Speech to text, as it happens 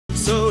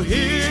So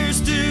here's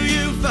to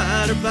you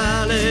fighter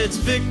pilots,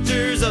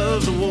 victors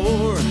of the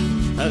war,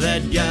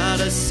 that got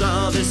us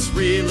all this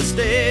real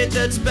estate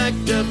that's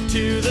backed up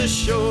to the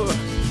shore.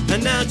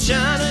 And now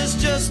China's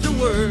just a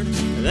word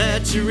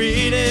that you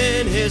read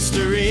in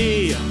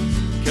history,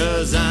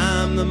 'cause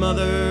I'm the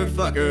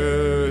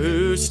motherfucker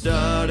who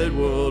started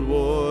World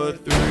War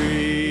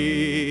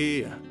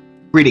III.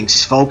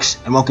 Greetings, folks,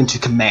 and welcome to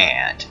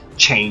Command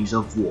Chains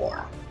of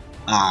War.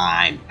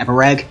 I'm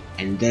Ebereg,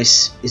 and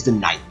this is the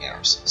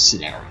Nightmares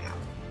scenario.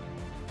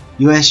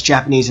 US,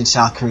 Japanese, and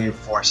South Korean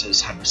forces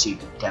had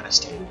received a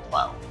devastating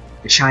blow.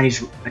 The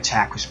Chinese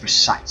attack was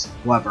precise.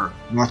 However,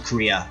 North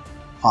Korea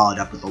followed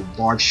up with a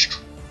large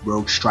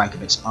rogue strike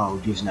of its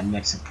own using a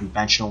mix of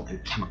conventional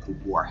and chemical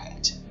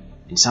warheads.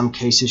 In some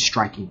cases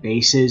striking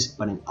bases,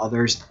 but in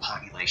others the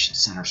population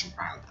centers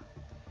around them.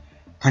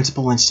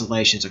 Principal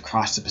installations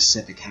across the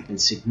Pacific have been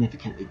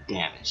significantly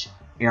damaged,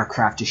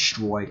 aircraft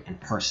destroyed, and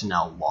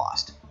personnel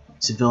lost.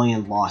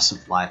 Civilian loss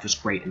of life was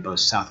great in both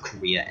South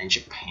Korea and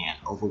Japan,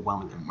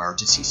 overwhelming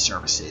emergency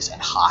services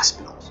and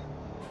hospitals.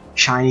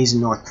 Chinese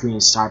and North Korean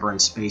cyber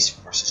and space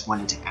forces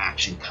went into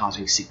action,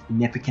 causing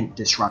significant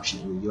disruption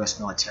in the US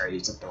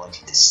military's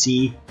ability to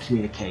see,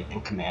 communicate,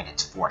 and command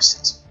its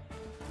forces.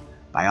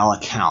 By all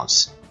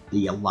accounts,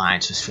 the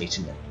alliance was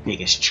facing the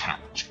biggest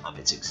challenge of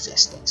its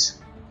existence.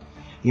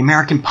 The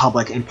American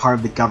public and part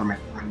of the government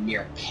were in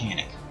near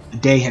panic. A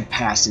day had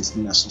passed since the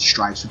missile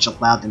strikes, which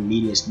allowed the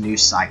media's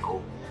news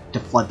cycle to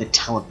flood the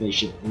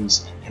television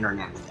and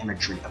internet with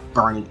imagery of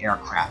burning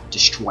aircraft,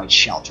 destroyed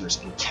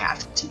shelters, and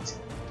casualties.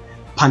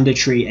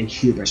 Punditry and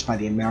hubris by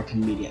the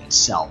American media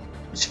itself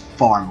was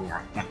far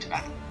more effective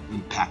at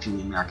impacting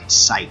the American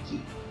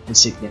psyche than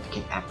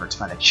significant efforts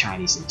by the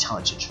Chinese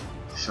intelligence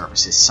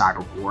services,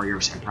 cyber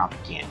warriors, and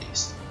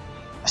propagandists.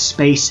 A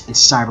space and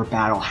cyber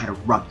battle had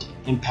erupted,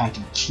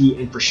 impacting key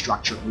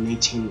infrastructure and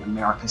maintaining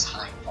America's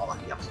high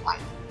quality of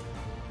life.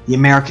 The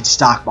American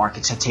stock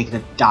markets had taken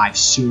a dive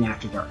soon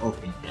after their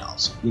opening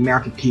bells. The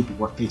American people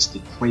were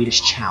facing the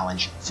greatest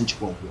challenge since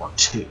World War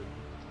II.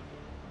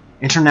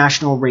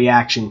 International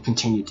reaction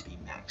continued to be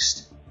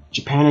mixed.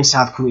 Japan and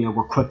South Korea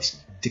were quick to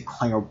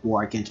declare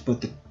war against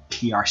both the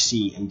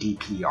PRC and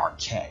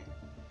DPRK.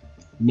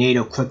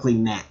 NATO quickly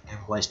met and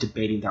was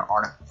debating their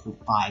Article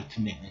 5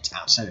 commitments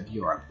outside of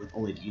Europe, with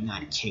only the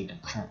United Kingdom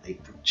currently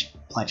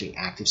pledging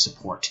active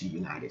support to the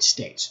United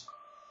States.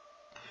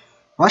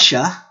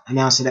 Russia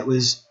announced that it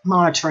was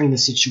monitoring the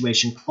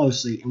situation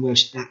closely and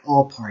wished that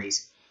all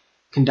parties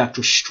conduct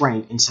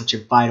restraint in such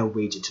a vital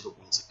region to the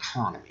world's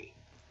economy.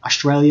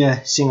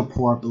 Australia,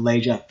 Singapore,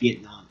 Malaysia,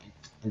 Vietnam,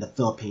 and the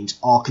Philippines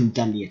all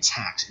condemned the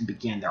attacks and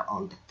began their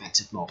own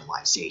defensive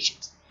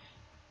mobilizations.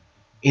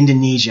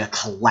 Indonesia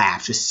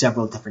collapsed, with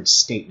several different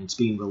statements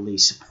being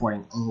released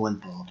supporting all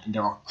involved, and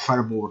there are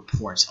credible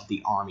reports of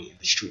the army in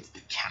the streets of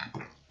the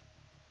capital.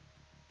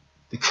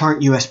 The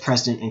current U.S.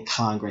 President and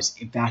Congress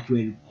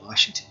evacuated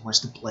Washington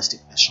once the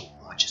ballistic missile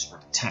launches were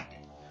detected,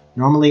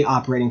 normally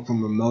operating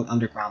from remote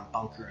underground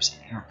bunkers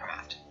and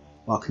aircraft,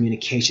 while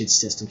communication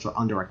systems were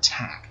under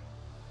attack,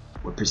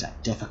 would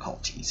present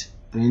difficulties.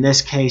 But in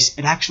this case,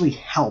 it actually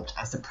helped,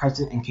 as the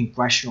President and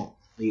congressional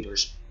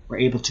leaders were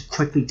able to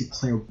quickly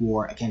declare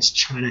war against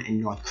China and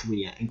North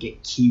Korea and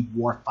get key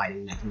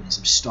war-fighting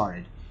mechanisms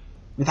started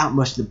without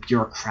much of the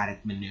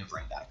bureaucratic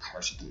maneuvering that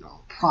occurs with the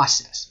normal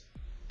process.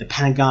 The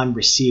Pentagon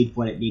received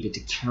what it needed to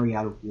carry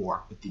out a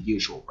war with the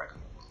usual rigor.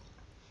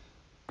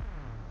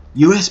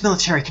 U.S.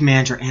 military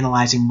commanders are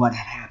analyzing what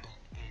had happened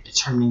and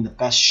determining the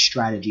best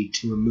strategy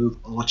to remove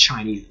all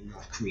Chinese and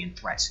North Korean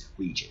threats in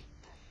the region.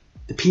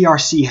 The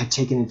PRC had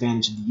taken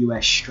advantage of the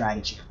U.S.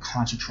 strategy of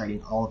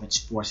concentrating all of its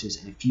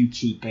forces in a few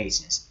key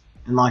bases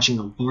and launching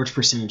a large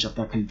percentage of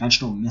their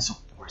conventional missile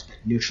force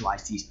that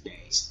neutralized these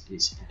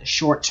bases in the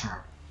short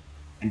term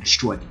and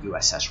destroyed the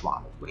USS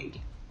Ronald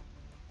Reagan.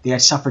 They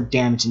had suffered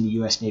damage in the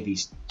U.S.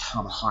 Navy's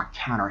Tomahawk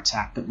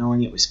counterattack, but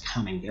knowing it was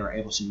coming, they were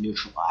able to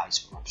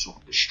neutralize or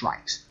absorb the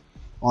strikes.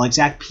 While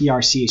exact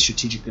PRC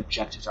strategic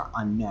objectives are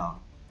unknown,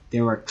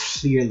 they were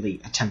clearly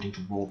attempting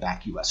to roll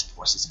back U.S.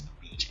 forces in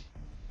the region.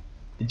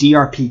 The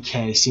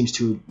DRPK seems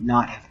to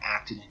not have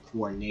acted in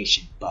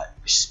coordination, but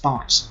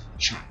response to the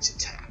Chinese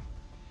attack.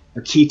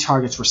 Their key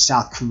targets were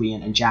South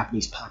Korean and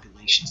Japanese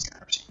population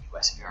centers and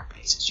U.S. air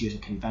bases using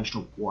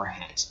conventional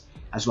warheads,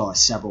 as well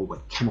as several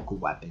with chemical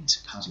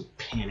weapons, causing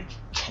panic,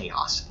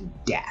 chaos, and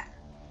death.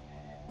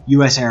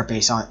 U.S.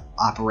 airbase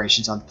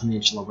operations on the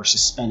peninsula were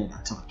suspended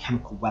until the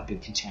chemical weapon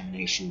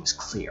contamination was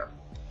clear.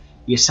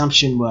 The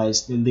assumption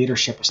was the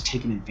leadership was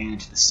taking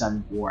advantage of the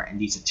sudden war, and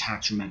these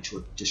attacks were meant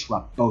to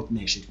disrupt both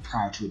nations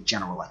prior to a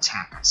general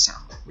attack on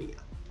South Korea.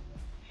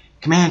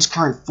 Command's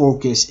current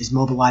focus is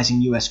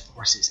mobilizing U.S.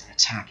 forces and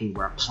attacking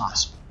where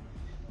possible.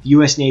 The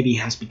U.S. Navy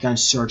has begun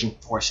surging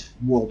forces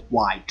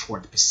worldwide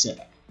toward the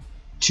Pacific.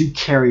 2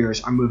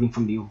 carriers are moving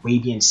from the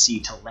Arabian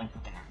Sea to link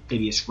with an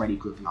amphibious ready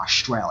group in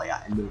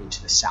Australia and moving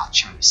to the South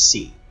China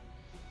Sea.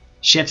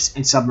 Ships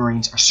and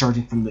submarines are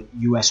surging from the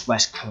U.S.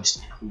 West Coast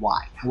and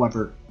Hawaii.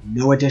 However,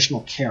 no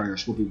additional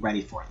carriers will be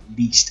ready for at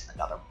least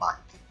another month.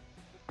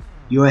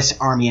 U.S.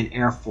 Army and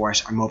Air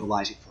Force are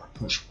mobilizing for a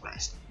push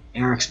west.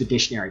 Air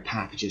expeditionary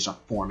packages are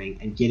forming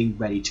and getting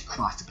ready to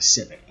cross the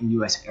Pacific, and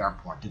U.S.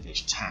 airborne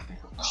divisions have been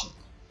recalled.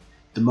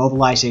 The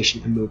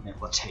mobilization and movement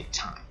will take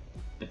time,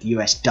 but the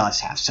U.S. does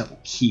have several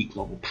key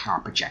global power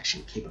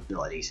projection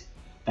capabilities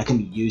that can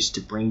be used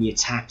to bring the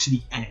attack to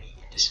the enemy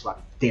and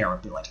disrupt their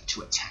ability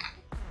to attack.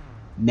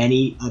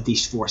 Many of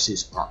these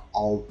forces are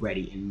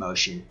already in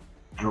motion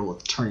and will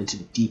turn into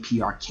the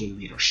DPRK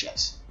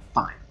leadership's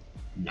final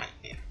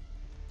nightmare.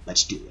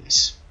 Let's do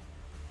this.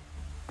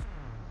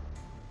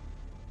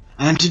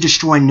 I am to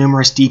destroy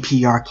numerous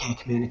DPRK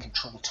command and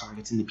control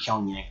targets in the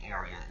Pyongyang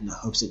area in the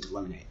hopes of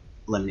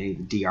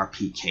eliminating the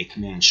DRPK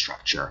command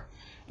structure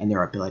and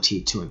their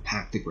ability to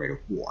impact the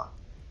greater war.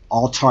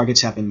 All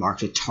targets have been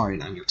marked with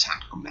target on your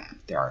tactical map.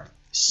 There are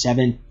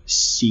 7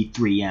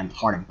 C3M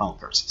hardened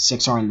bunkers.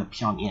 6 are in the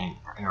Pyongyang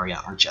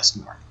area or just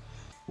north.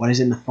 1 is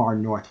in the far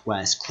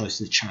northwest close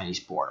to the Chinese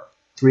border.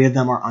 3 of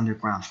them are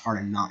underground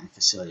hardened mountain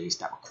facilities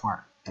that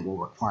will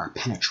require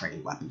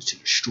penetrating weapons to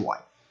destroy.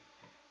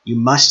 You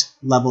must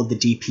level the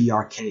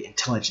DPRK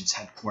intelligence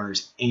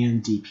headquarters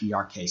and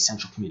DPRK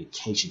central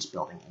communications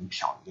building in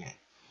Pyongyang.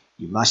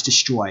 You must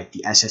destroy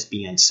the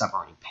SSBN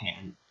submarine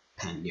pen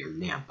near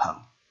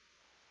Nampo.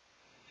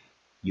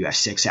 You have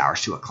 6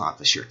 hours to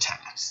accomplish your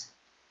tasks.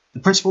 The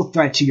principal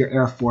threat to your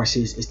air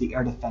forces is the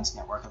air defense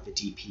network of the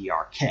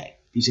DPRK.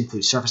 These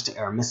include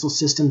surface-to-air missile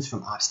systems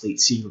from obsolete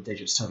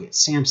single-digit Soviet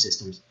SAM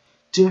systems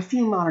to a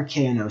few modern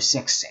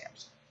KN-06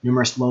 SAMs,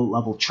 numerous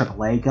low-level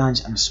AAA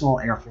guns, and a small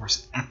air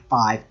force of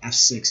F-5,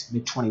 F-6,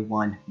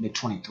 MiG-21,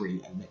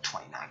 MiG-23, and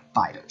MiG-29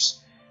 fighters.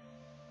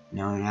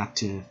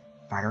 Non-active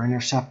fighter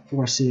intercept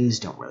forces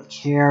don't really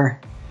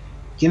care.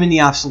 Given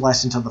the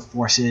obsolescence of the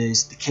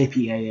forces, the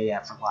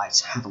KPAAF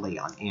relies heavily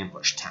on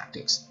ambush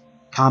tactics.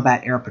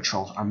 Combat air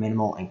patrols are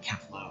minimal and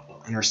kept low,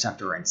 while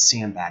interceptor and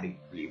SAM battery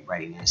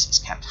readiness is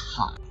kept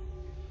high.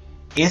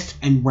 If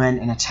and when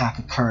an attack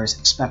occurs,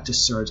 expect a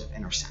surge of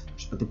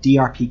interceptors, but the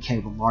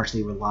DRPK will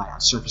largely rely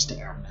on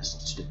surface-to-air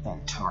missiles to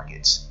defend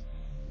targets.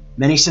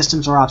 Many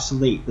systems are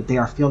obsolete, but they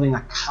are fielding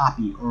a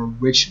copy or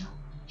original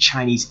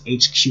Chinese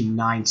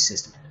HQ-9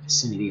 system in the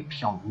vicinity of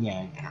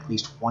Pyongyang, and at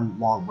least one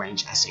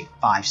long-range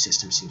SA-5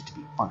 system seems to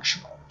be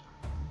functional.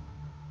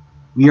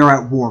 We are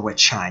at war with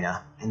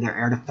China, and their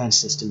air defense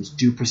systems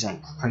do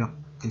present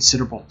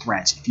considerable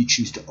threats if you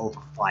choose to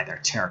overfly their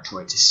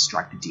territory to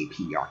strike the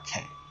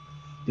DPRK.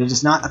 There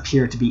does not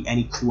appear to be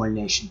any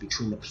coordination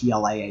between the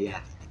PLAAF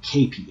and the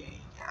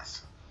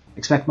KPAAF.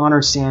 Expect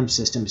modern SAM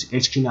systems,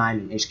 HQ-9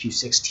 and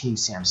HQ-16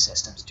 SAM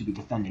systems, to be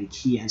defending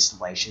key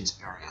installations,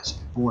 areas,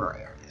 and border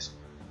areas.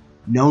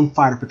 Known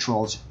fighter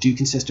patrols do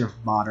consist of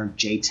modern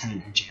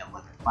J-10 and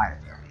J-11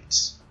 fighter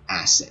variants.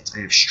 Assets.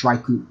 I have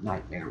Strike Group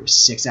Nightmare with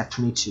 6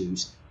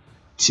 F-22s,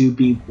 2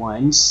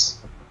 B-1s,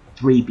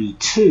 3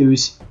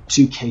 B-2s,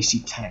 2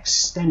 KC-10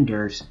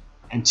 extenders,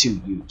 and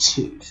 2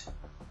 U-2s.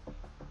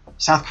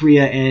 South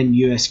Korea and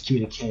U.S.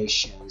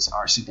 communications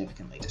are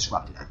significantly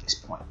disrupted at this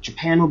point.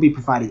 Japan will be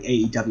providing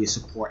AEW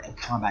support and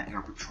combat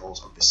air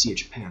patrols over the Sea of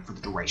Japan for the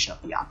duration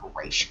of the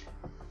operation.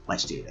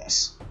 Let's do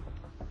this.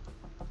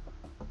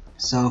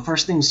 So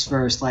first things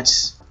first,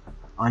 let's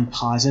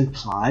unpause and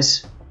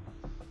pause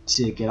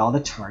to get all the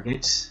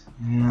targets,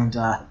 and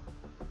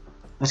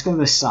let's go to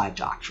the side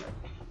doctrine.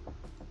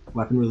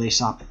 Weapon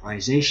release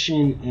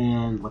optimization,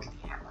 and look at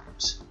the ammo.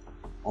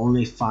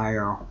 Only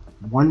fire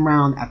 1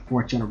 round at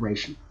 4th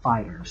generation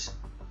fighters,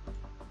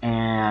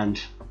 and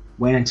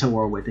wait until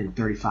we're within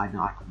 35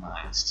 nautical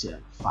miles to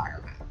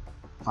fire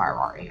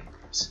our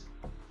AMRAAMs.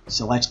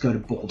 So let's go to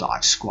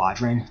Bulldog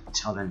Squadron,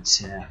 tell them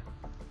to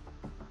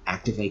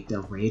activate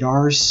the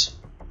radars,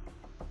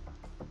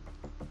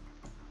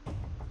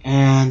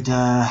 and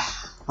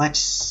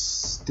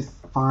let's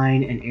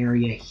define an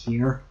area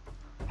here,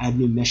 add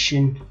new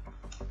mission,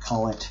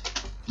 call it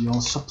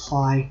fuel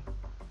supply.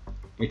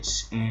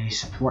 It's a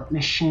support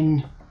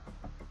mission,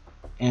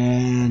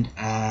 and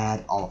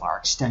add all of our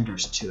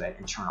extenders to it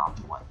and turn off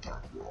the 1/3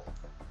 rule.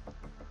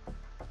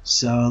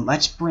 So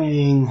let's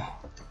bring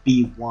the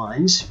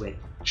B1s with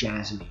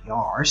Jazz and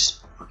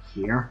Yars over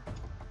here,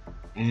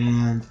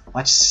 and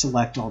let's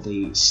select all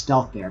the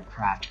stealth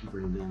aircraft and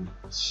bring them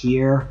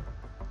here,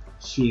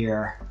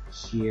 here,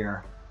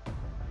 here,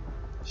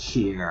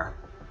 here,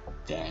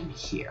 then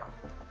here.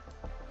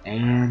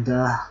 And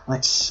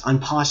let's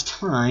unpause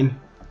time,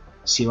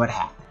 see what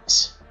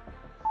happens.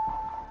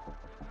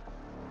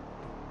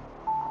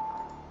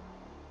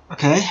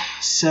 Okay,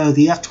 so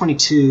the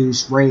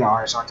F-22's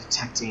radars are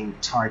detecting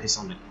targets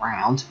on the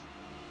ground.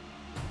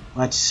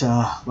 Let's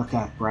look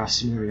at ground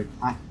scenario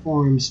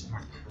platforms,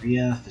 North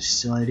Korea,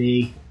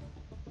 facility,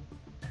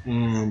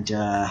 and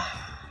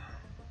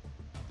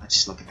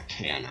let's look at the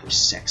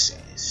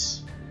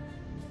KN-06s.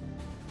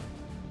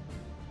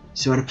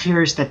 So it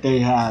appears that they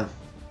have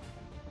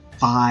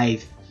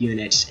 5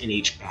 units in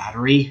each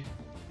battery,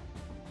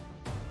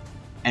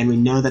 and we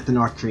know that the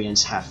North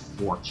Koreans have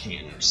 4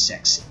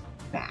 KN-06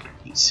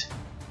 batteries,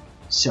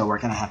 so we're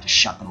gonna have to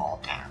shut them all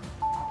down.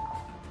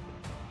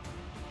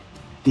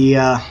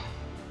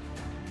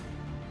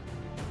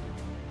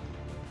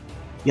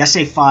 The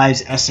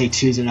SA-5s,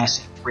 SA-2s, and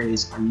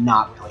SA-3s are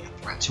not really a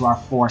threat to our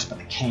force, but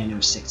the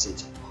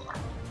KN-06s are.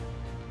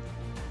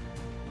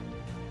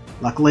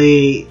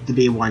 Luckily, the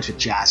B-1s with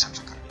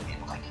JASMs are going to be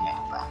able to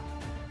handle that.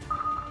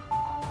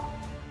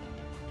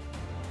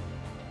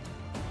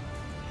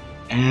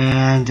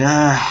 And,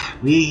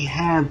 we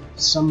have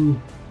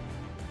some...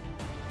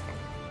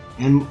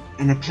 And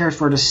it appears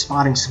we're just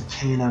spotting some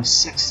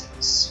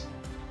KN-06s.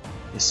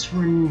 This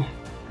one...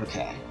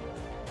 Okay.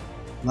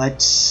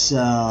 Let's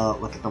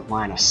look at the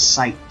line of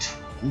sight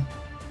tool.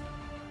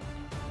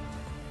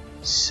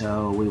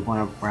 So we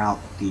want to route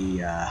the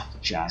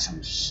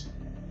JASMs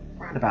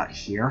right about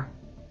here.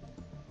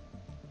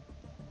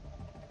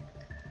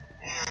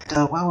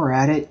 And while we're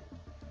at it,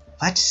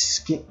 let's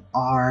get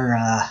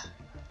our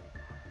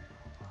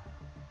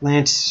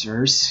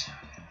Lancers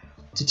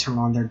to turn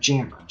on their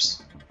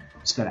jammers.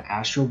 Let's go to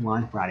Astro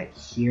 1, route it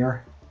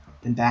here,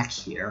 then back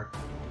here.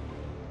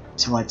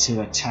 Tell it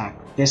to attack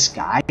this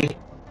guy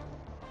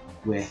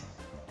with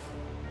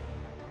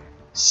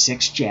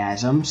 6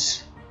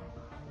 JASMs.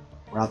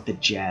 Route the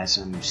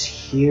JASMs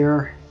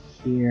here,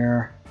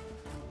 here,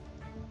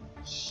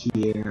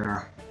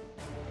 here,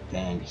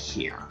 then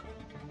here.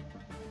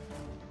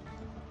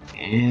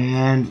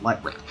 And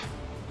let rip.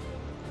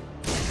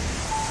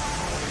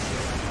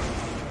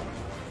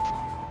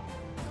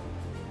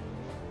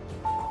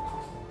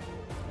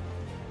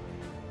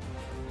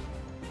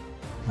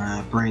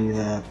 Bring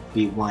the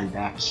B1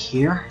 back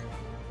here.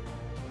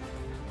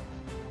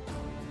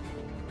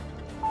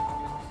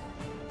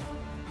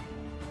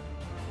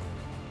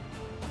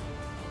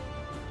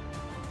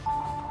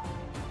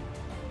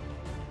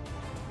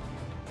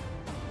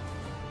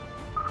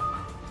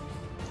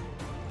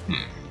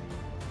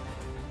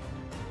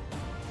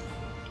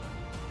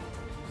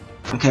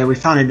 Okay, we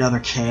found another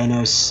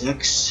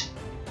KN-06.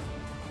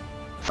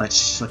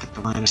 Let's look at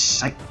the line of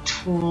sight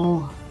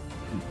tool.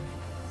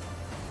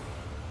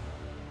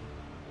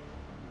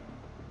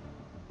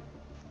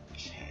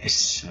 Okay,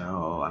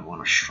 so I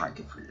want to strike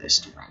it from this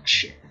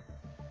direction.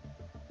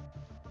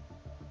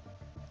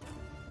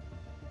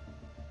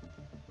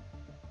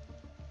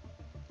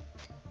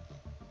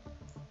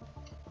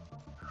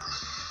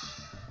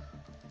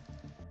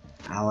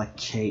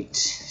 Allocate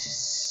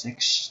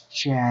 6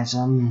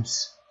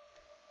 JASMs.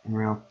 And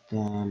route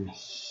them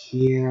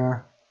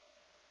here,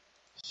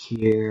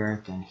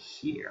 here, then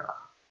here.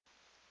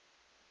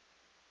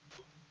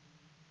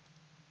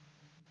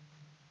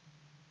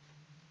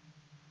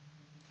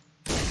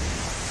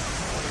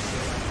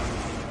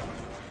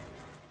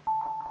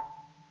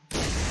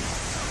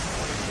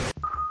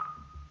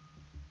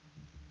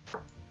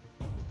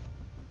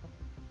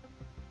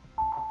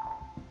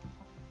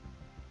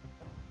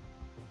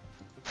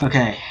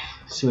 Okay,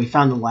 so we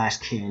found the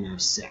last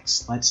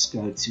KN-06. Let's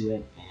go to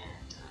it.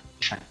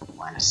 Check the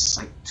line of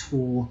sight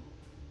tool.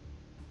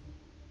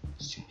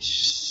 So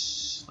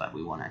that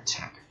we want to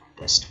attack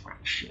this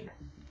direction.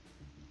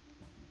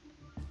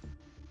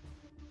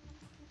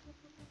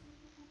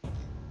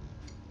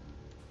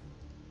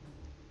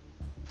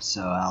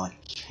 So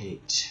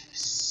allocate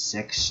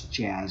 6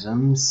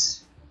 JASMs.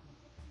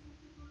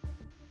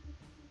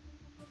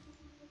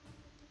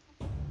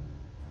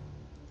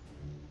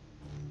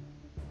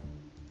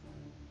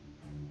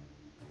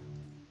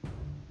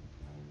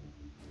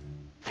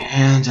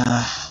 And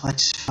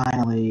let's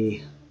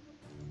finally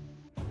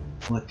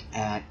look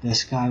at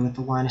this guy with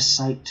the line of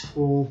sight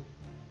tool.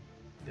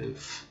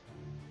 Oof.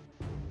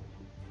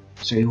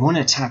 So you want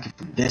to attack it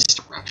from this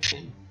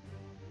direction,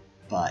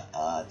 but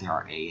there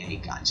are AA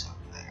guns over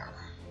there.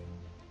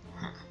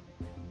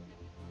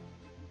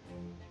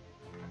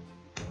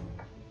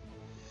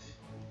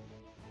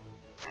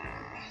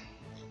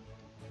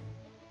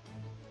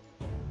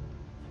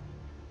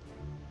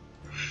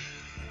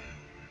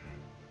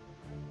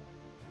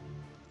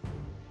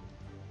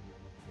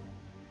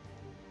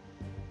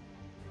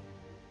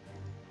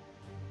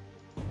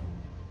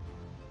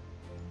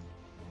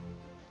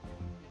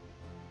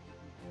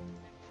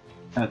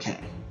 Okay,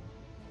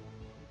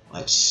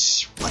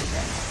 let's run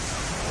that.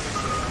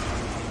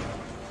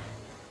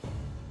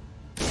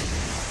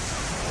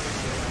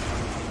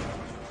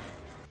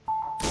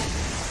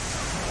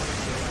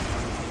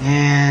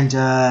 And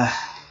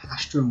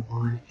Astro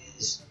 1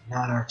 is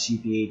not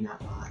RTB,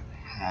 not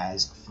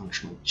has a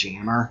functional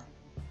jammer.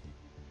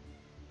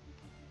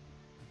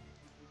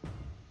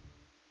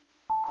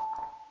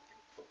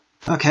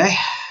 Okay.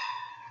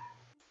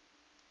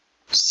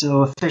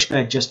 So a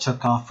fishbag just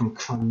took off from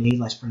Coney.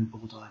 Let's bring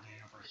Bulldog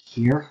over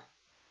here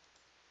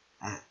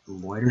at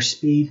loiter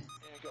speed.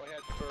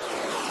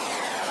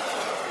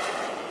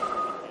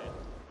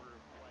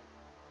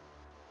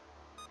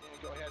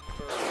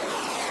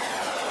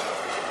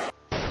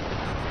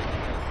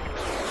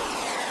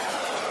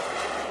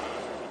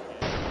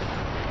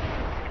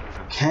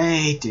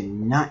 Okay, did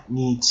not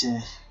need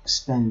to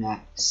spend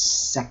that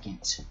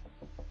second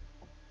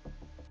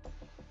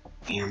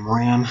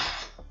AMRAM.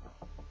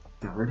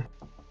 Third.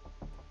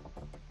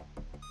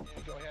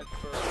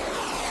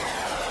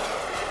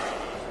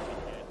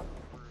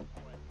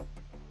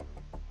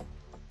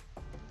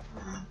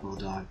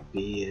 Bulldog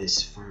B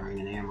is firing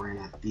an Amaran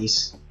at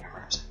these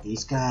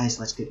guys.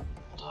 Let's get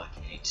Bulldog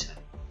A to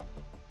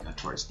go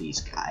towards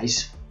these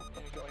guys.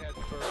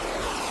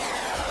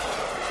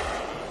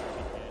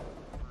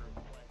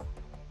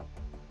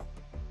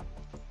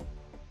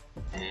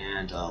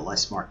 And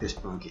let's mark this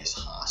bogey as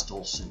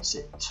hostile since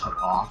it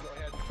took off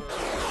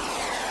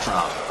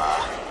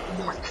from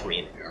North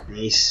Korean air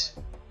base.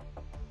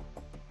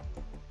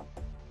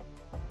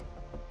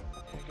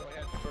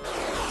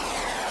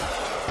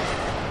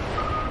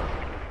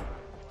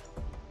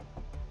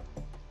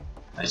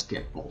 Let's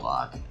get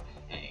Bulldog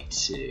A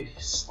to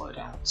slow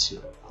down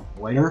to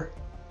avoider.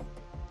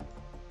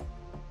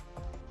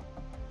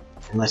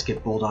 And let's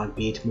get Bulldog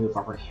B to move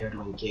over here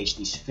to engage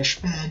these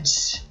fish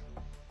beds.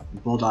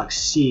 And Bulldog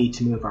C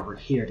to move over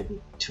here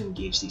to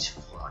engage these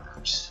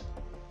floggers.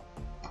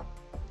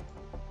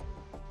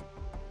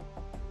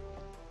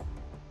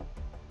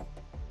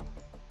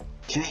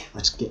 Okay,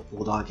 let's get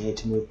Bulldog A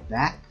to move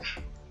back.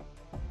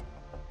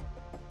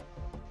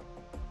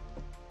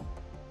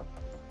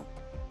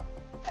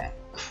 At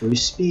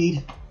cruise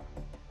speed.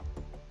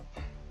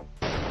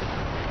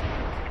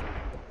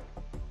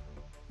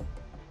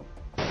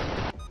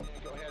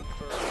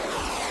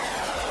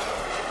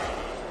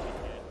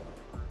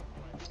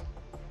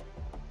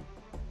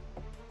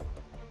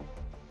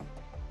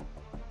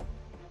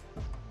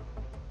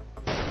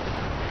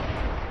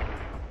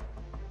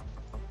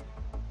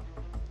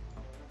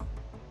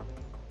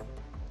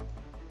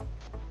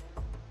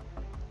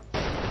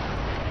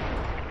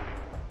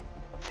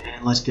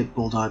 And let's get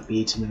Bulldog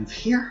B to move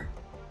here.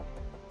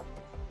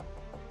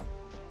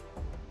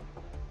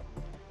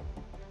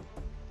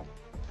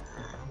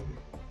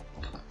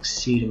 Bulldog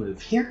C to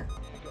move here.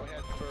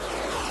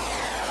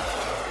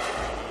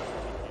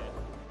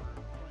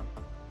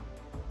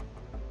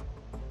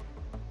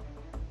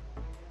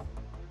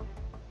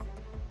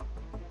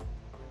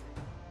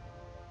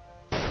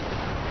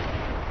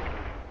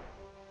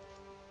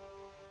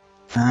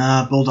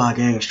 Bulldog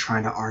A is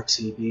trying to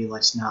RTB.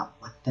 Let's not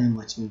let them.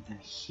 Let's move them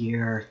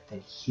here,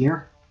 then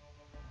here.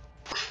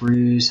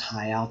 Cruise,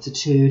 high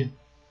altitude.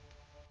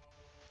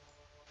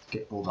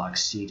 Get Bulldog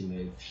C to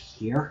move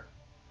here.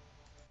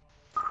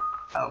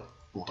 Oh,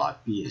 Bulldog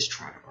B is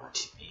trying to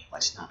RTB.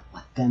 Let's not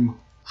let them.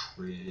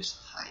 Cruise,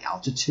 high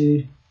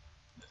altitude.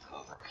 Move them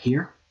over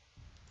here.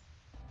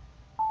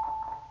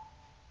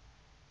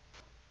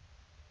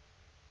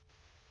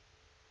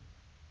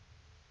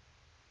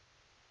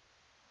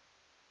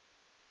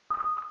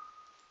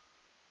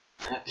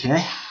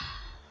 Okay.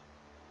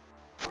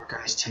 More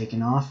guys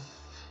taking off.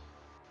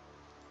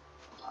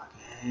 Bulldog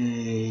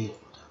A,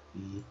 Bulldog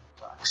B,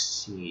 Bulldog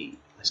C.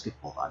 Let's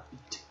get Bulldog B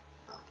to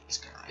these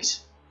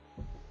guys.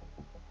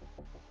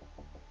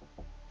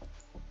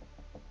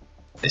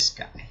 This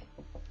guy.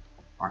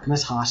 Mark him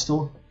as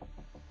hostile.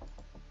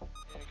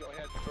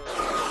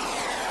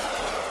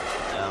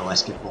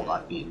 Let's get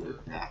Bulldog B to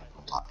move back.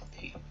 Bulldog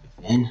A to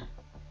move in.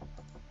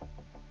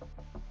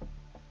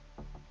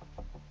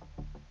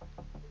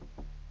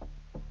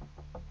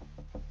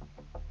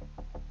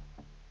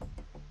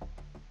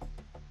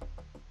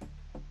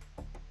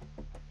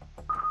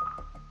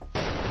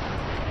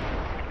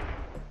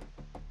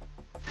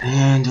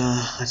 And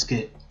let's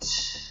get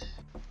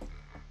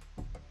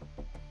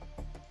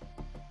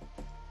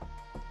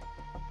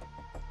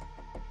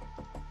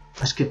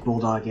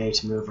Bulldog A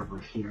to move over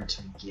here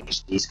to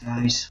engage these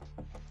guys.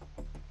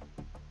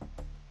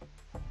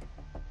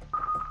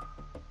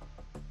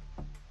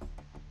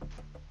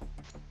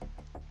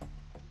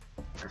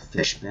 They're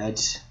fish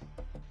beds.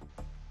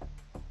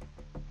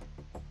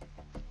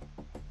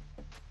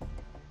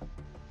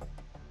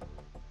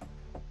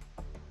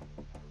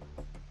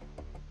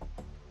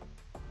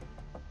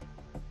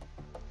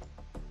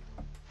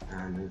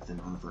 Move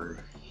them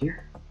over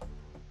here.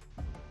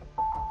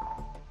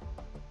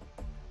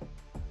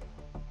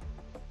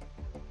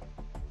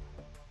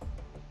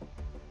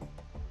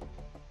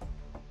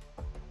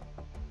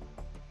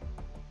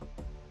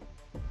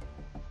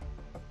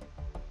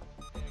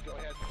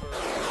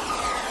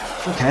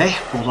 Okay,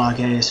 Bulldog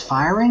A is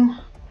firing.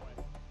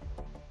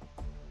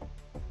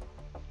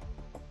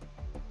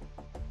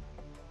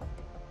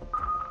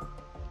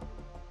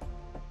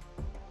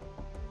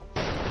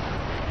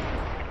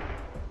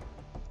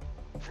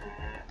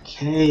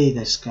 Okay,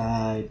 this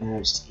guy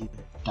managed to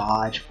either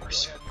dodge or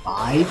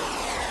survive.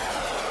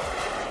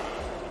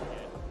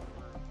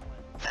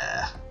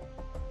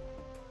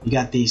 You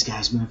got these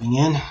guys moving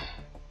in.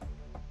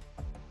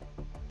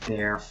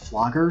 They're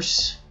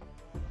floggers.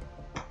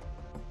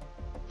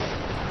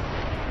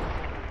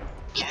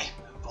 Okay,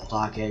 move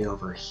Bulldog A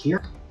over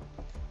here.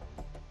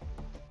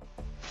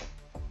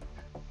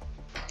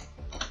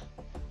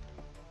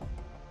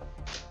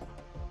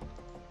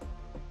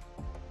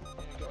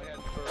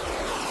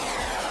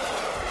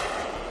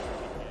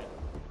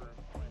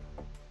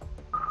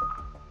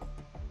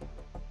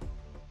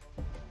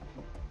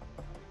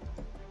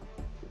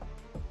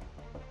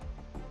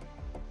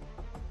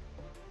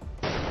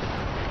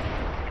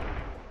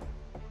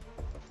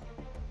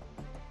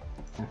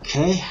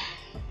 Okay.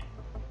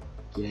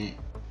 Get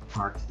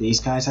mark these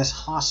guys as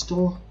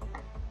hostile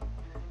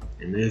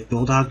and move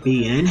Bulldog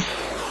B in.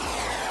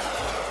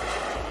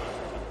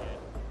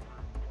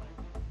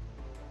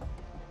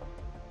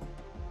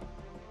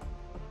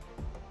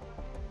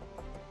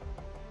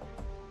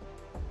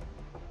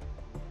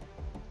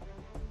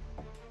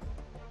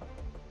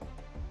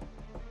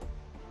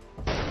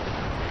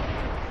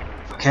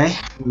 Okay,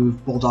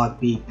 move Bulldog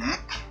B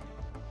back,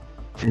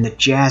 and the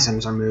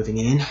Jasms are moving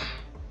in.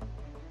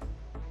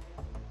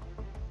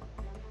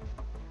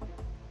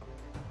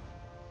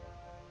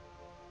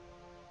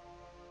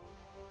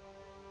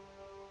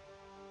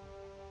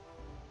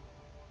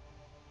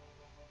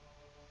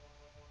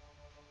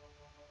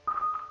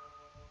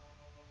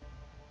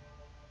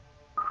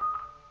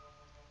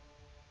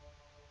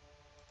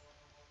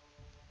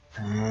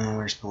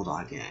 Where's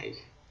Bulldog A?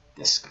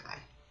 This guy.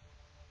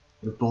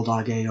 Move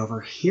Bulldog A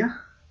over here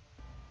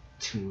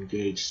to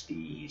engage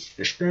these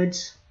fish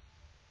beds.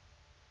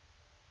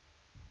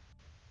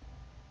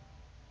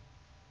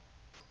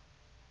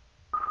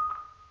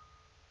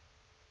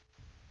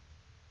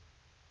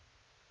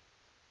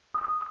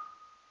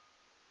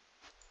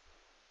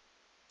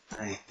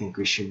 I think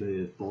we should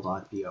move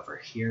Bulldog B over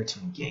here to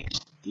engage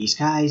these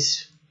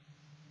guys.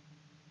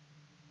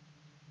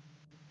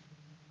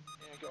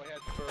 Go ahead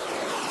first.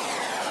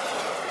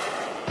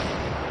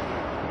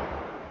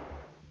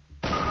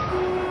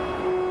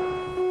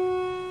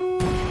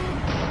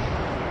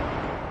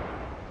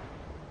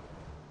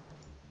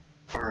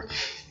 Mark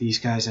these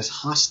guys as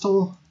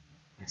hostile.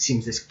 It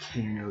seems this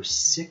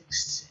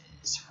KN-06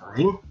 is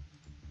hurting.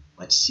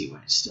 Let's see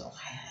what it still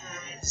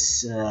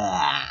has.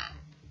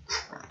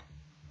 Crap.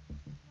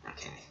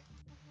 Okay.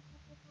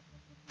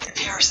 It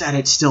appears that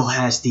it still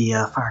has the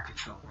fire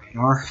control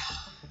radar.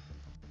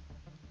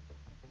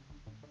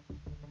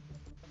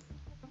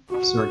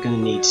 So we're going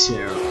to need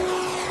to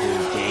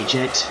engage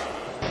it.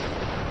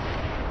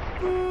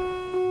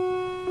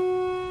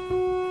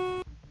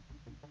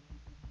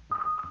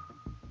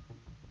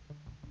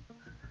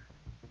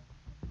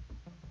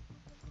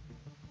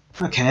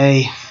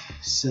 Okay,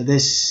 so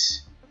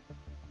this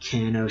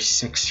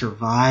KN-06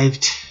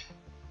 survived.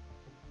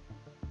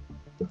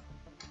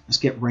 Let's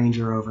get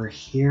Ranger over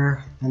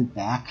here and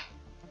back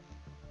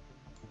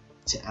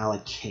to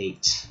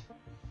allocate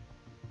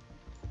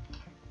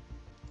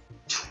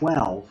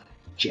 12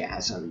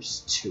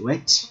 Jasms to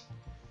it.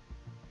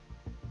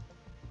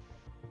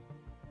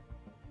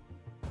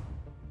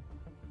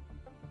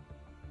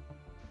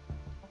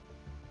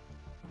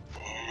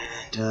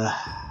 And,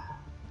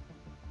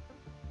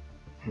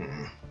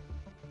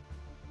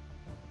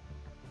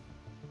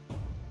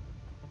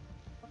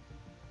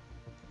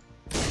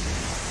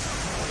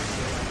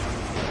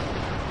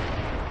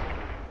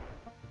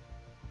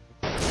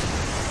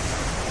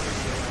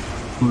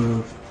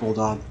 move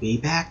Bulldog B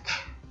back.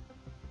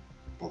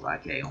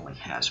 Bulldog A only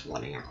has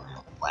one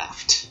arrow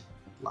left.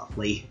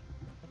 Lovely.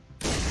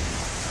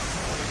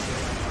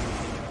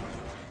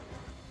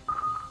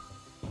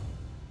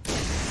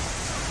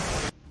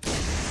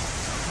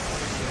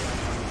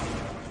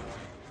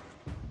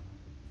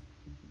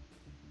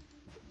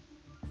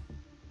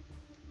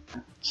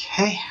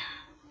 Okay.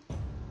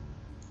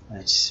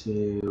 Let's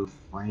move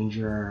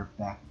Ranger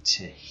back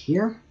to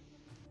here.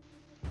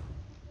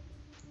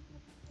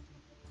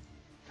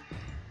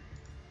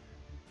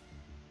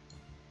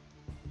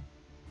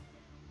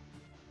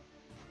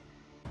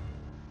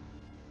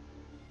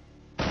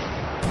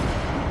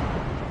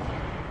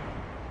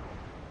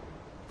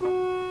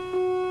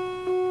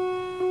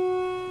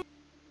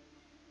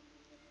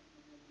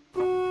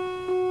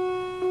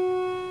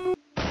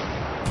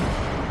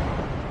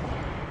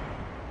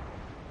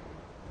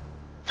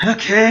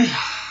 Okay,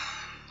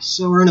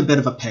 so we're in a bit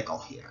of a pickle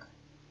here.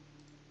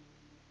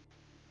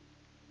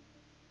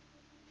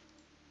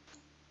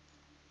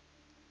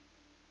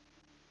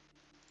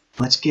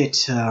 Let's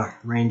get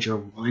Ranger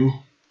 1.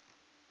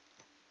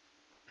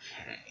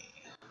 Okay,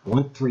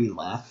 1-3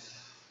 left.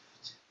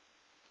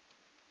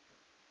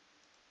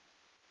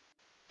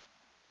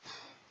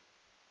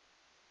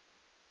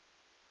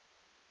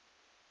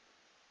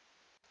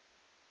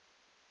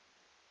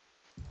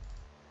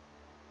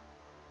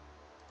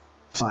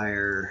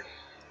 Fire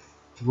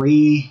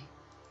 3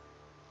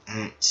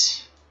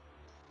 at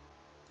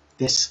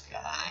this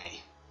guy,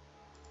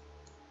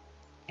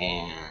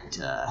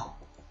 and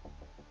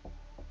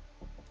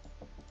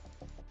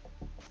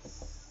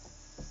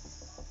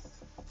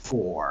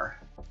 4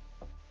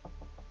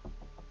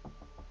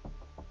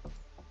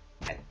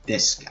 at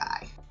this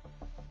guy.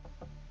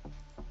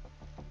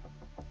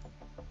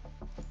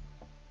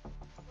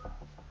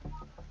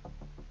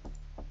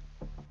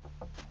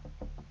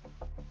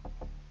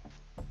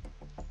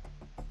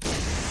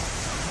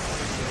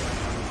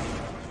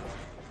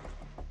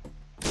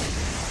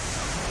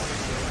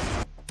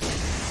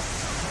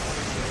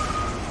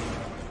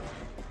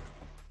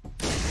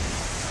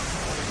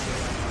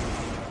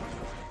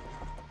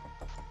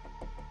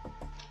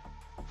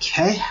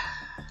 Okay.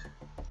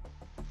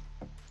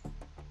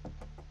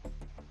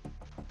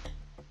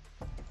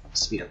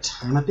 Speed up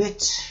time a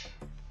bit.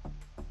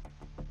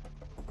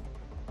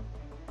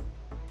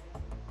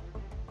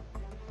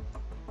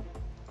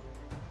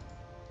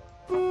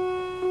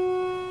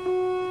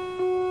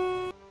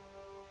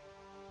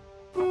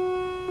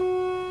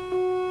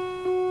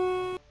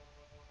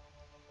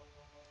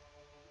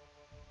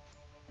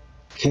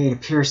 Okay, it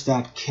appears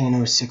that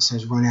KN-06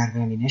 has run out of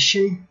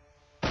ammunition.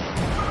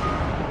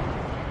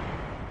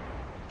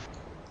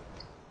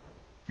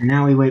 And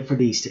now we wait for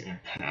these to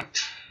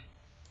impact.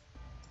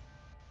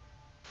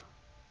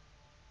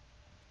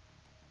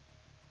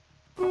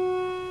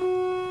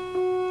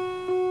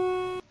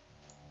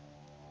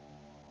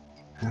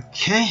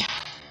 Okay.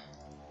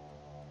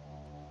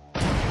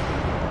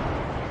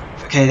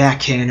 Okay, that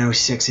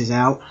KN-06 is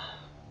out.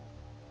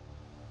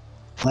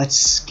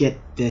 Let's get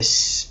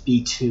this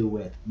B2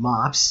 with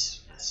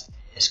MOPS. Yes,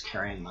 it is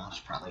carrying MOPS,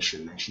 probably should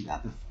have mentioned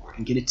that before.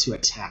 And get it to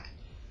attack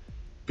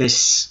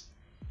this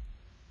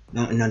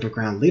Mountain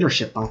Underground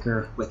leadership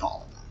bunker with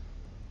all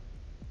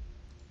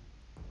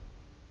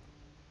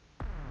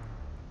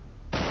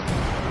of them.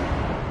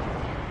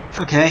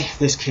 Okay,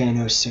 this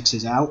KN-06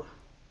 is out.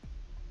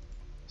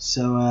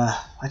 So,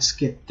 let's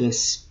get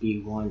this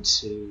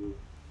B1 to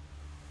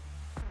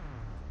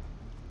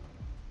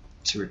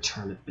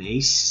return to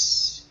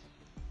base.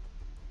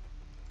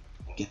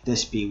 Get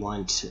this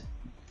B1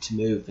 to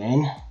move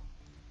in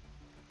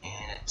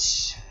and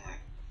attack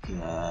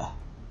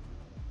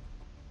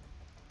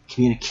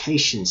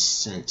communications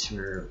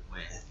center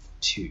with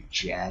 2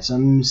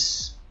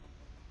 JASMs.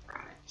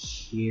 Right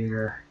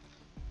here,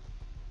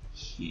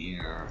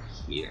 here,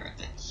 here,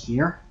 then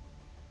here.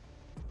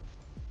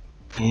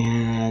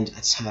 And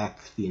attack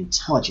the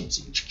intelligence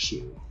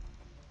HQ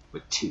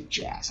with 2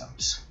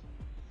 JASMs.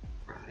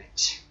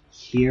 Right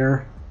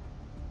here,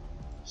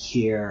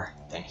 here,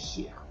 then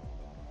here.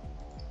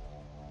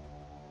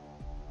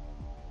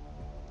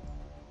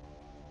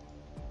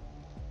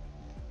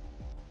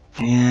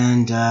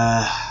 And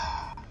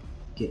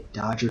get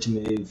Dodger to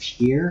move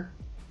here,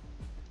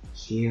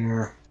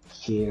 here,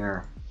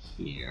 here,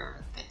 here,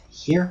 then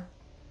here.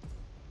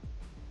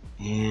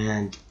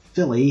 And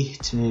Philly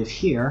to move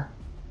here,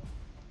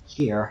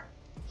 here,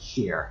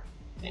 here,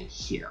 then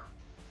here.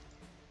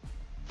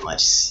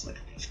 Let's look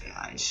at these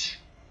guys.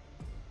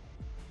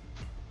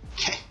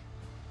 Okay.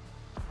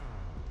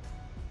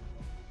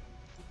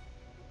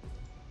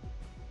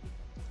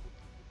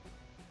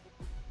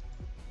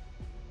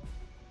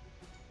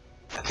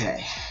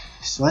 Okay,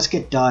 so let's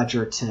get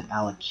Dodger to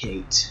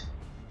allocate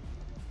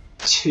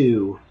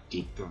 2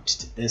 deep throats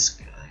to this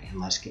guy,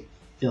 and let's get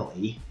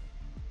Philly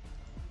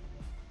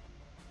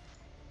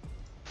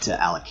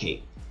to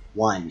allocate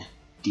 1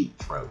 deep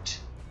throat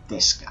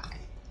this guy.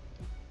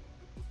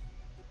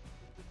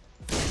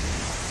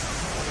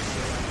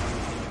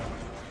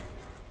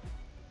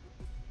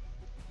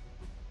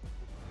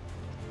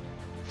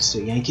 So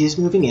Yankee is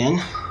moving in.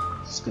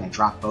 He's going to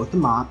drop both the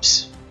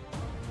MOPS.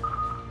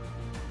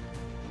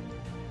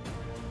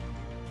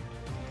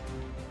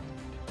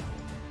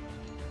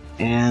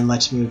 And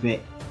let's move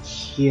it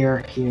here,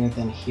 here,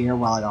 then here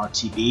while it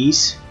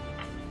RTBs.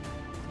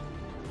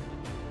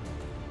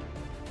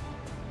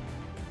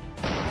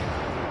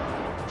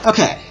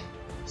 Okay,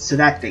 so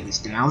that thing is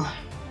down.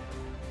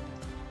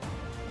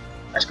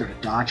 Let's go to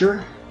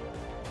Dodger.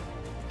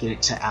 Get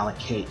it to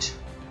allocate.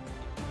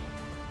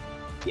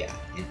 Yeah,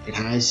 it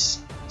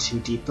has 2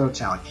 deep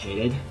throats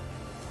allocated.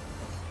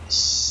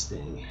 This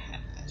thing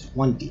has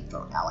 1 deep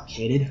throat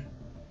allocated.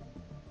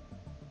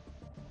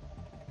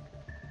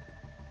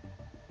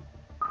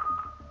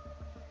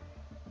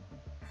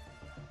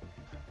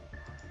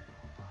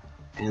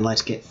 And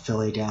let's get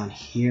Philly down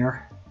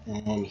here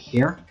and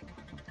here.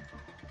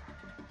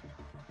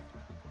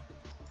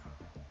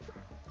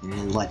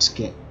 And let's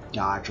get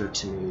Dodger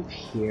to move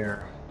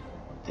here.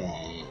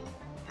 Then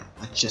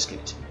let's just get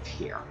it to move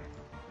here.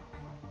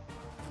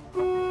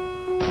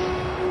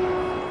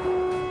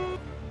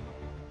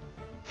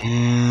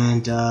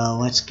 And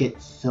let's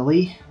get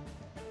Philly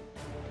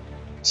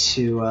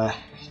to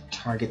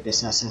target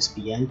this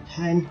SSBN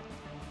pen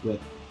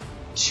with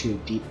 2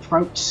 deep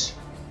throats.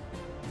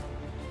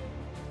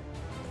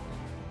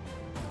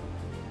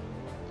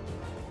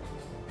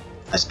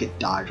 Let's get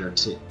Dodger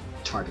to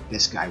target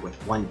this guy with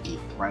 1 deep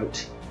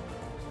throat.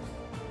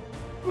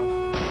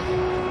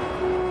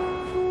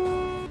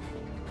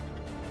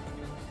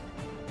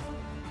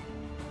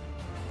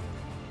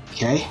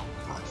 Okay,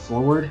 going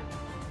forward.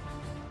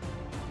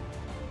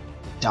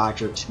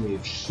 Dodger to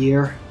move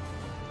here,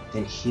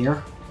 then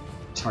here.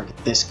 Target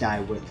this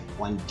guy with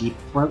 1 deep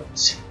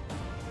throat.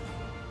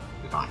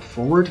 Move on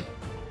forward.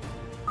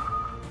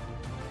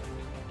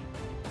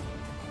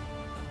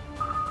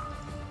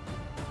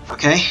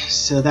 Okay,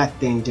 so that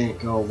thing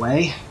didn't go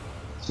away.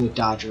 Let's move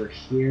Dodger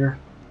here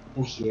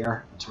and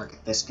here.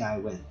 Target this guy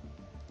with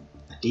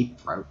a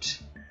deep throat.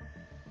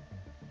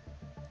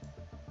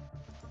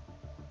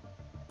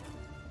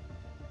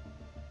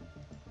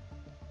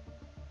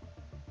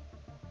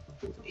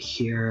 Move it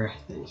here,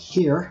 then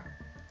here.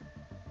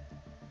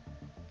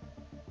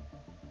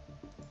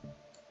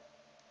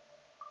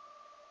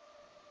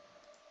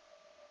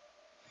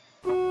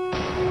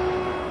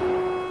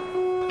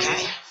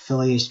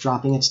 Philly is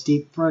dropping its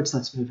deep throats.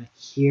 Let's move it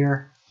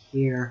here,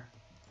 here,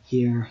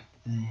 here,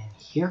 then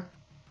here.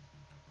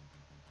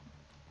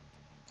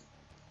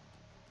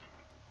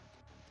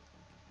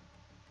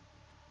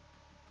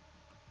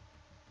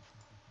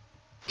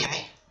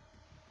 Okay,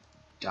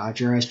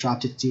 Dodger has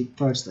dropped its deep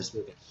throats. Let's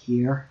move it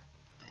here,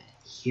 then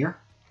here.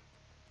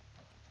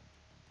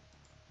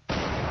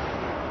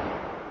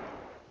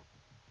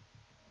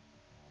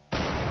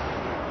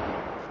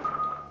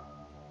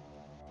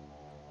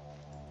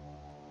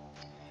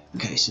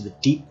 Okay, so the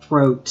deep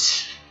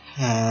throat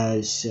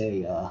has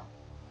a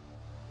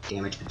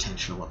damage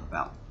potential of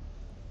about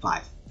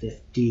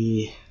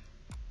 550.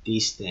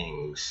 These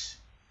things,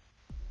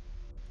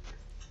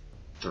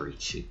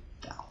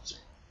 32,000.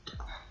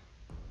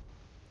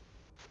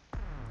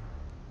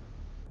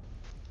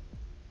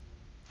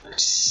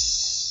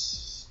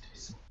 Let's do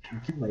some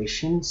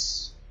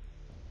calculations.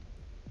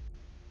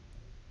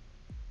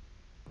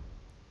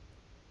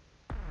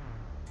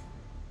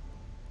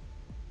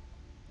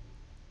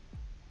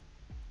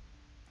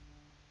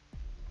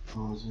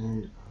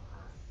 $1,000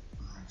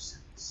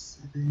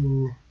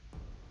 577.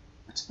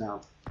 That's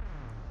about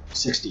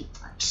 60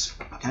 throats.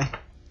 Okay.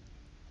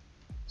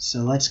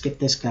 So let's get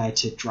this guy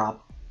to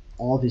drop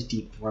all of his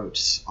deep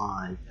throats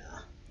on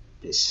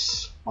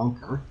this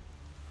bunker.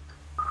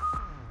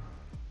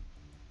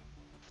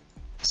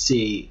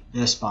 See,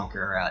 this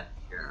bunker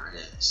here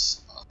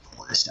is on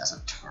the list as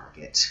a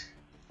target.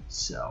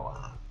 So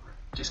we're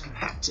just gonna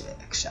have to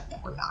accept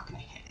that we're not gonna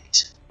hit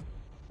it.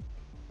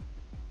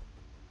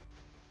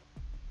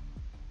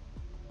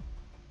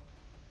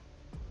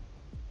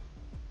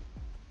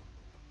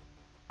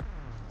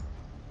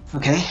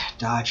 Okay,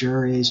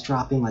 Dodger is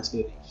dropping. Let's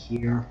move it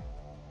here,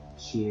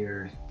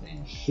 here,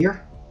 then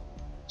here.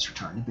 Let's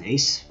return to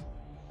base.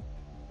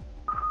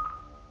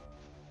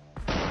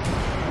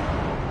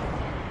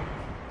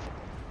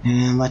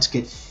 And let's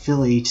get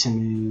Philly to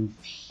move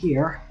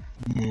here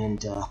and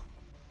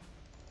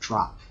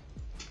drop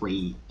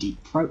 3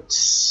 deep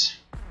throats.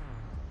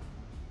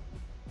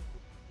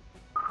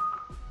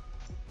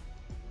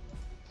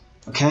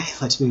 Okay,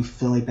 let's move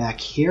Philly back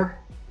here.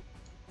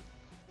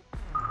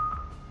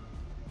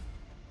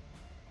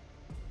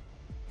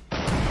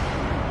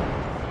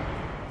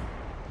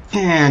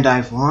 And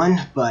I've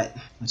won, but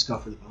let's go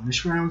for the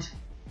bonus round.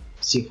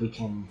 See if we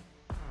can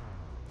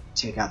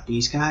take out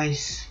these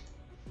guys.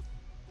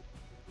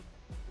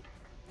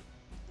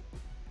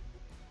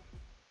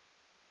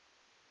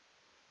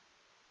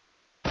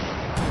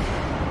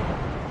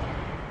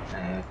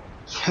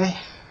 Okay.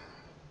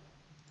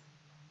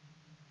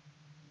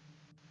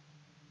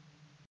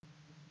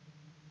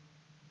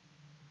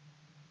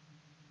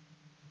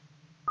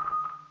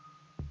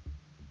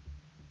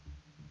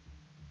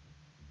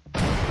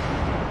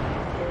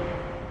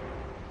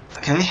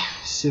 Okay,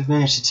 so we've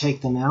managed to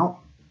take them out,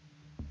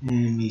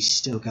 and we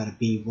still got a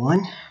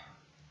B1.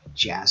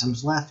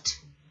 Jasm's left.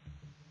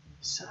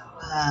 So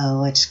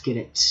let's get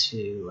it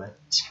to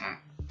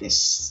attack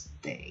this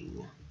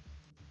thing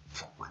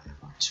for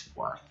whatever it's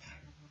worth.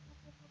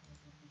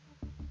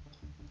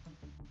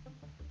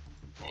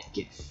 And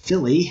get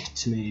Philly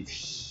to move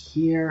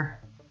here,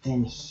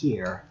 then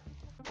here,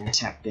 and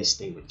attack this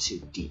thing with 2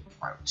 deep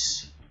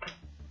throats.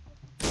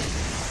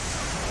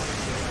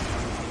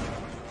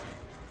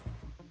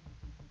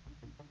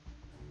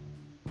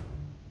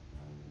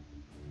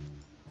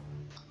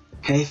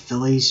 Okay,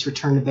 Philly's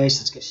return to base.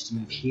 Let's get you to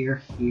move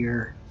here,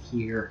 here,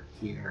 here,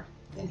 here,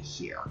 then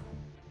here.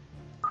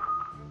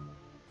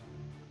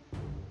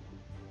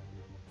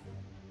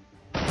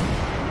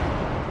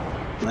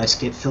 Let's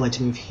get Philly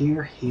to move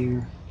here,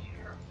 here,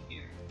 here,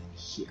 here, then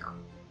here.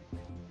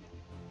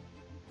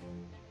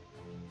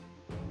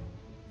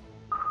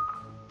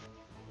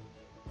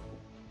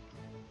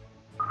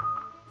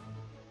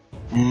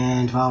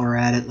 And while we're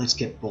at it, let's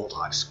get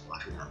Bulldog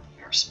Squadron out of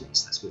the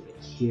airspace. Let's move it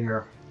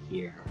here,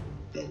 here,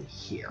 then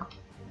here.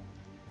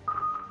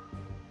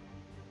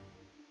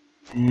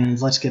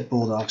 And let's get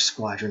Bulldog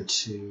Squadron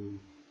to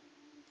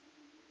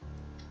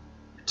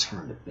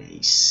return to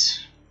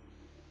base.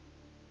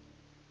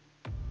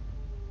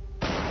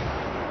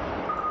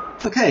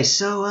 Okay,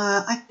 so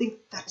I think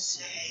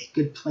that's a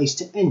good place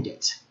to end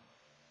it.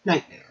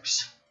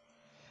 Nightmares.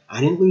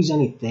 I didn't lose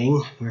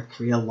anything. North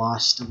Korea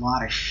lost a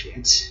lot of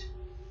shit,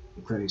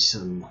 including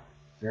some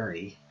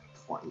very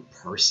important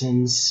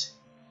persons.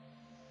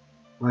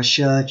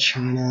 Russia,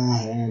 China,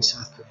 and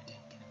South Korea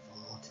didn't get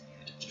involved,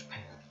 neither did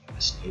Japan and the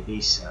US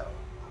Navy, so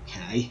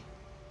okay.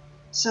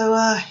 So,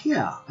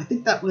 yeah, I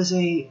think that was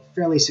a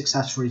fairly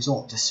successful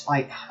result,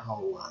 despite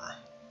how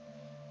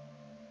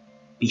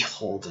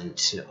beholden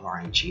to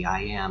RNG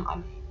I am. I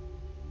mean,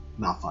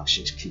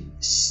 malfunctions can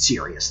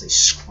seriously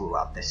screw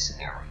up this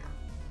scenario.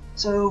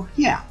 So,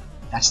 yeah,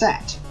 that's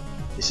that.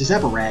 This is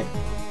Everrag,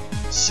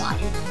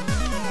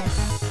 signing.